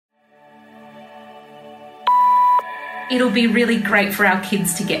It'll be really great for our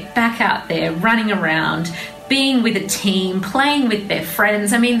kids to get back out there, running around, being with a team, playing with their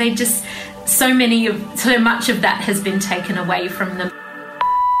friends. I mean, they just, so much of that has been taken away from them.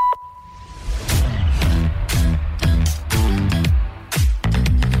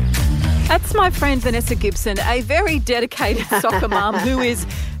 That's my friend Vanessa Gibson, a very dedicated soccer mum who is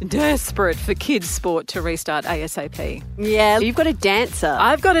desperate for kids' sport to restart ASAP. Yeah, you've got a dancer.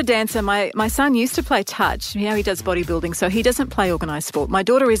 I've got a dancer. My son used to play touch. You know, he does bodybuilding, so he doesn't play organised sport. My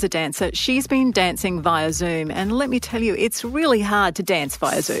daughter is a dancer. She's been dancing via Zoom, and let me tell you, it's really hard to dance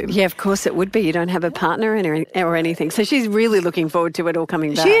via Zoom. Yeah, of course it would be. You don't have a partner or anything. So she's really looking forward to it all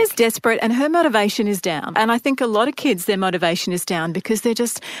coming back. She is desperate, and her motivation is down. And I think a lot of kids, their motivation is down because they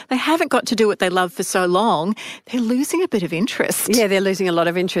haven't got to do what they love for so long. They're losing a bit of interest. Yeah, they're losing a lot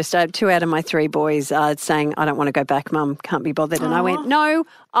of interest. 2 out of my 3 boys are saying, I don't want to go back, Mum, can't be bothered. And I went, no,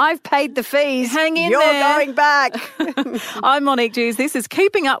 I've paid the fees. Hang in You're there. going back. I'm Monique Dews. This is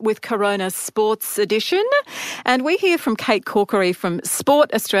Keeping Up with Corona Sports Edition. And we hear from Kate Corkery from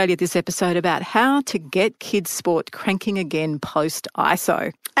Sport Australia this episode about how to get kids' sport cranking again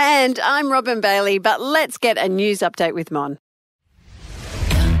post-ISO. And I'm Robin Bailey, but let's get a news update with Mon.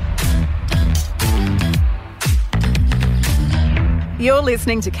 You're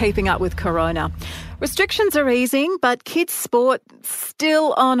listening to Keeping Up with Corona. Restrictions are easing, but kids' sport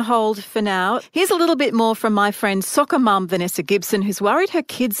still on hold for now. Here's a little bit more from my friend soccer mum Vanessa Gibson, who's worried her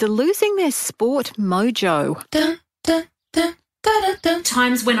kids are losing their sport mojo.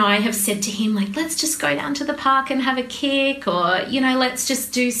 Times when I have said to him, like, let's just go down to the park and have a kick, or, let's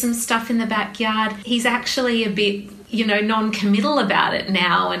just do some stuff in the backyard. He's actually a bit, non-committal about it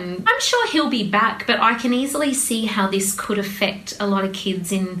now, and I'm sure he'll be back, but I can easily see how this could affect a lot of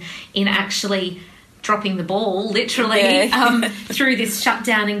kids in actually dropping the ball, literally, through this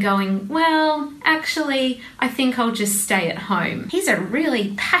shutdown and going, well, actually, I think I'll just stay at home. He's a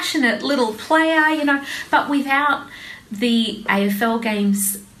really passionate little player, but without the AFL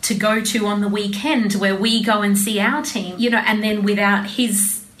games to go to on the weekend where we go and see our team, and then without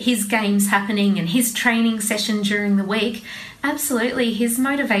his games happening and his training session during the week, absolutely, his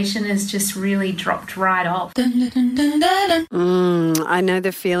motivation has just really dropped right off. I know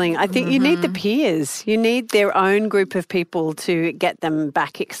the feeling. I think you need the peers. You need their own group of people to get them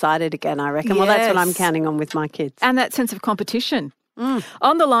back excited again, I reckon. Well, that's what I'm counting on with my kids. And that sense of competition.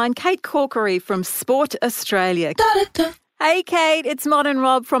 On the line, Kate Corkery from Sport Australia. Hey, Kate, it's Mod and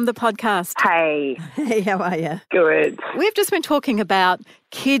Rob from the podcast. Hey. Hey, how are you? Good. We've just been talking about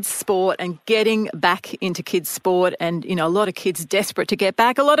kids' sport and getting back into kids' sport, and, a lot of kids desperate to get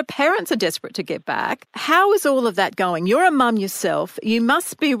back. A lot of parents are desperate to get back. How is all of that going? You're a mum yourself. You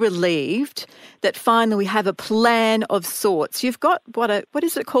must be relieved that finally we have a plan of sorts. You've got, what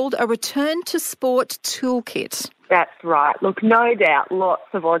is it called? A return to sport toolkit. That's right. Look, no doubt lots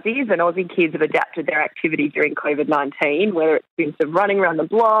of Aussies and Aussie kids have adapted their activity during COVID-19, whether it's been sort of running around the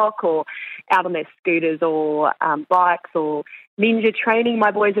block or out on their scooters or bikes or ninja training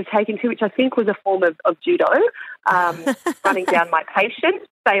my boys have taken to, which I think was a form of judo, running down my patience.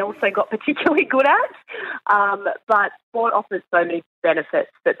 They also got particularly good at. But sport offers so many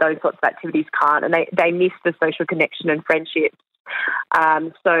benefits that those sorts of activities can't, and they miss the social connection and friendships.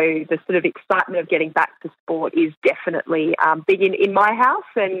 So the sort of excitement of getting back to sport is definitely big in my house,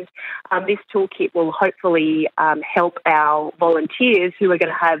 and this toolkit will hopefully help our volunteers who are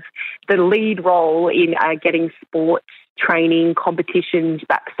going to have the lead role in getting sport training competitions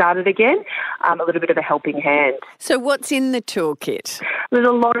back started again, a little bit of a helping hand. So what's in the toolkit? There's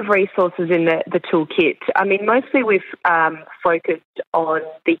a lot of resources in the toolkit. I mean, mostly we've focused on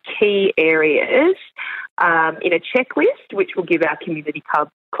the key areas in a checklist, which will give our community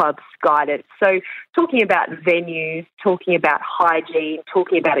clubs guidance. So talking about venues, talking about hygiene,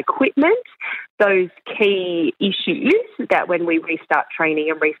 talking about equipment, those key issues that when we restart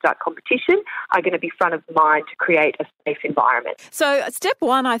training and restart competition are going to be front of mind to create a safe environment. So step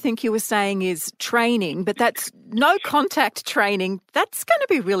one, I think you were saying, is training, but that's no contact training. That's going to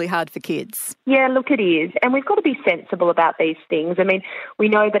be really hard for kids. Yeah, look, it is. And we've got to be sensible about these things. I mean, we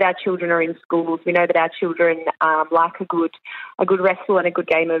know that our children are in schools. We know that our children like a good wrestle and a good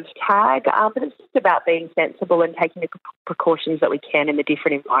game of tag, but it's just about being sensible and taking the precautions that we can in the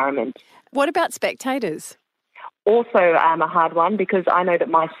different environments. What about spectators? Also a hard one, because I know that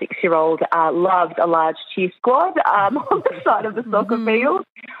my 6-year-old loved a large cheer squad on the side of the soccer field.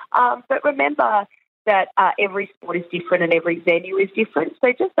 But remember that every sport is different and every venue is different.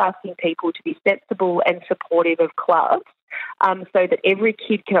 So just asking people to be sensible and supportive of clubs so that every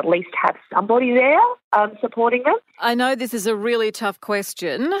kid can at least have somebody there supporting them. I know this is a really tough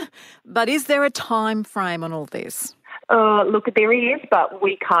question, but is there a time frame on all this? Look, there is, but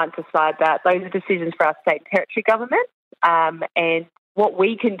we can't decide that. Those are decisions for our state and territory governments. And what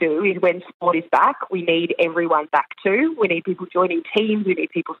we can do is when sport is back, we need everyone back too. We need people joining teams, we need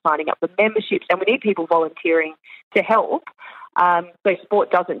people signing up for memberships, and we need people volunteering to help. So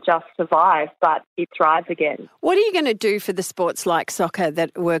sport doesn't just survive, but it thrives again. What are you going to do for the sports like soccer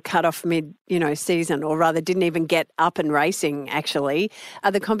that were cut off mid-season, or rather didn't even get up and racing, actually?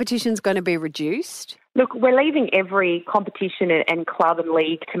 Are the competitions going to be reduced? Look, we're leaving every competition and club and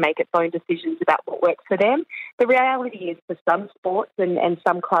league to make its own decisions about what works for them. The reality is for some sports and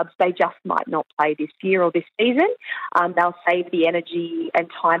some clubs, they just might not play this year or this season. They'll save the energy and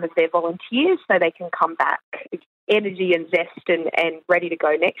time of their volunteers so they can come back energy and zest and ready to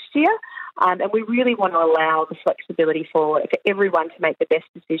go next year. And we really want to allow the flexibility for everyone to make the best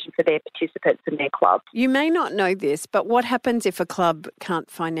decision for their participants and their club. You may not know this, but what happens if a club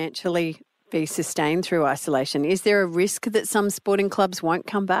can't financially be sustained through isolation? Is there a risk that some sporting clubs won't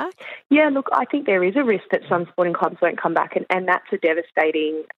come back? Yeah, look, I think there is a risk that some sporting clubs won't come back, and that's a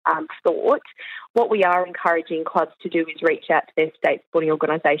devastating thought. What we are encouraging clubs to do is reach out to their state sporting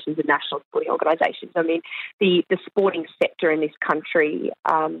organisations and national sporting organisations. I mean, the sporting sector in this country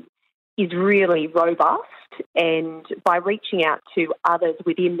is really robust, and by reaching out to others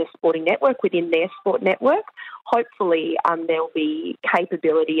within the sporting network, within their sport network, hopefully there'll be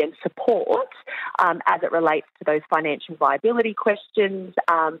capability and support as it relates to those financial viability questions,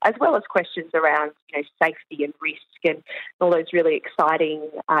 as well as questions around safety and risk and all those really exciting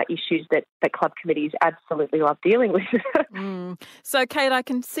issues that club committees absolutely love dealing with. So, Kate, I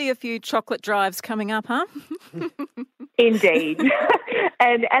can see a few chocolate drives coming up, huh? Indeed.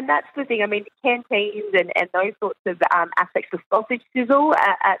 and that's the thing. I mean, canteens and those sorts of aspects of sausage sizzle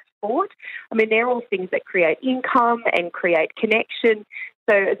at sport, I mean, they're all things that create income and create connection.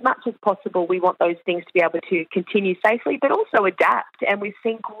 So as much as possible, we want those things to be able to continue safely, but also adapt. And we've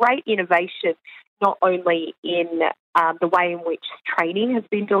seen great innovation, not only in the way in which training has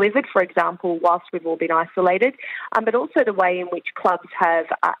been delivered, for example, whilst we've all been isolated, but also the way in which clubs have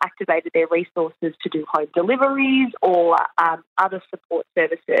activated their resources to do home deliveries or other support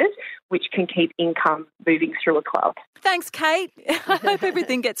services, which can keep income moving through a club. Thanks, Kate. I hope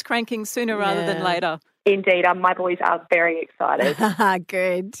everything gets cranking sooner rather than later. Indeed, my boys are very excited.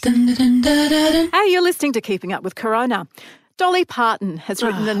 Good. Hey, you're listening to Keeping Up with Corona. Dolly Parton has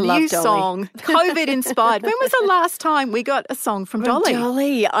written a new song, COVID-inspired. When was the last time we got a song from Dolly?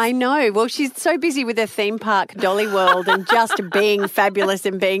 Dolly, I know. Well, she's so busy with her theme park, Dolly World, and just being fabulous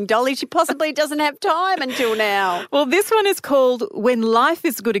and being Dolly, she possibly doesn't have time until now. Well, this one is called When Life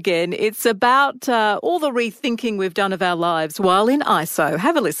is Good Again. It's about all the rethinking we've done of our lives while in ISO.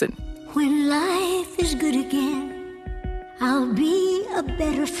 Have a listen. When life is good again, I'll be a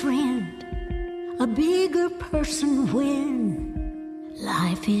better friend, a bigger person when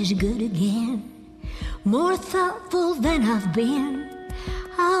life is good again. More thoughtful than I've been,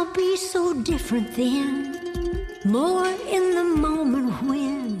 I'll be so different then. More in the moment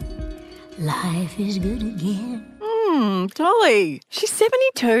when life is good again. Dolly. She's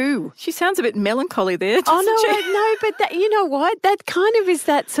 72. She sounds a bit melancholy there, doesn't she? No, but you know what? That kind of is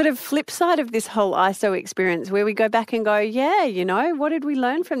that sort of flip side of this whole ISO experience where we go back and go, yeah, what did we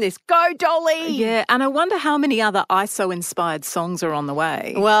learn from this? Go, Dolly! Yeah, and I wonder how many other ISO-inspired songs are on the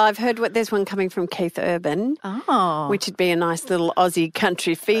way. Well, I've heard there's one coming from Keith Urban, which would be a nice little Aussie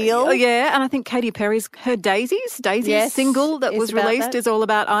country feel. Oh, yeah, and I think Katy Perry's, her Daisy's single that was released is all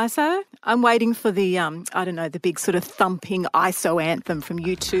about ISO. I'm waiting for the, the big sort of thumping ISO anthem from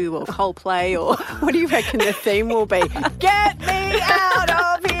U2 or Coldplay or... What do you reckon the theme will be? Get me out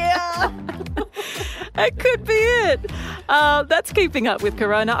of here! That could be it. That's Keeping Up with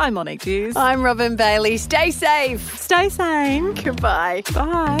Corona. I'm Monique Hughes. I'm Robin Bailey. Stay safe. Stay sane. Goodbye.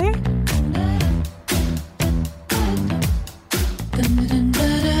 Bye.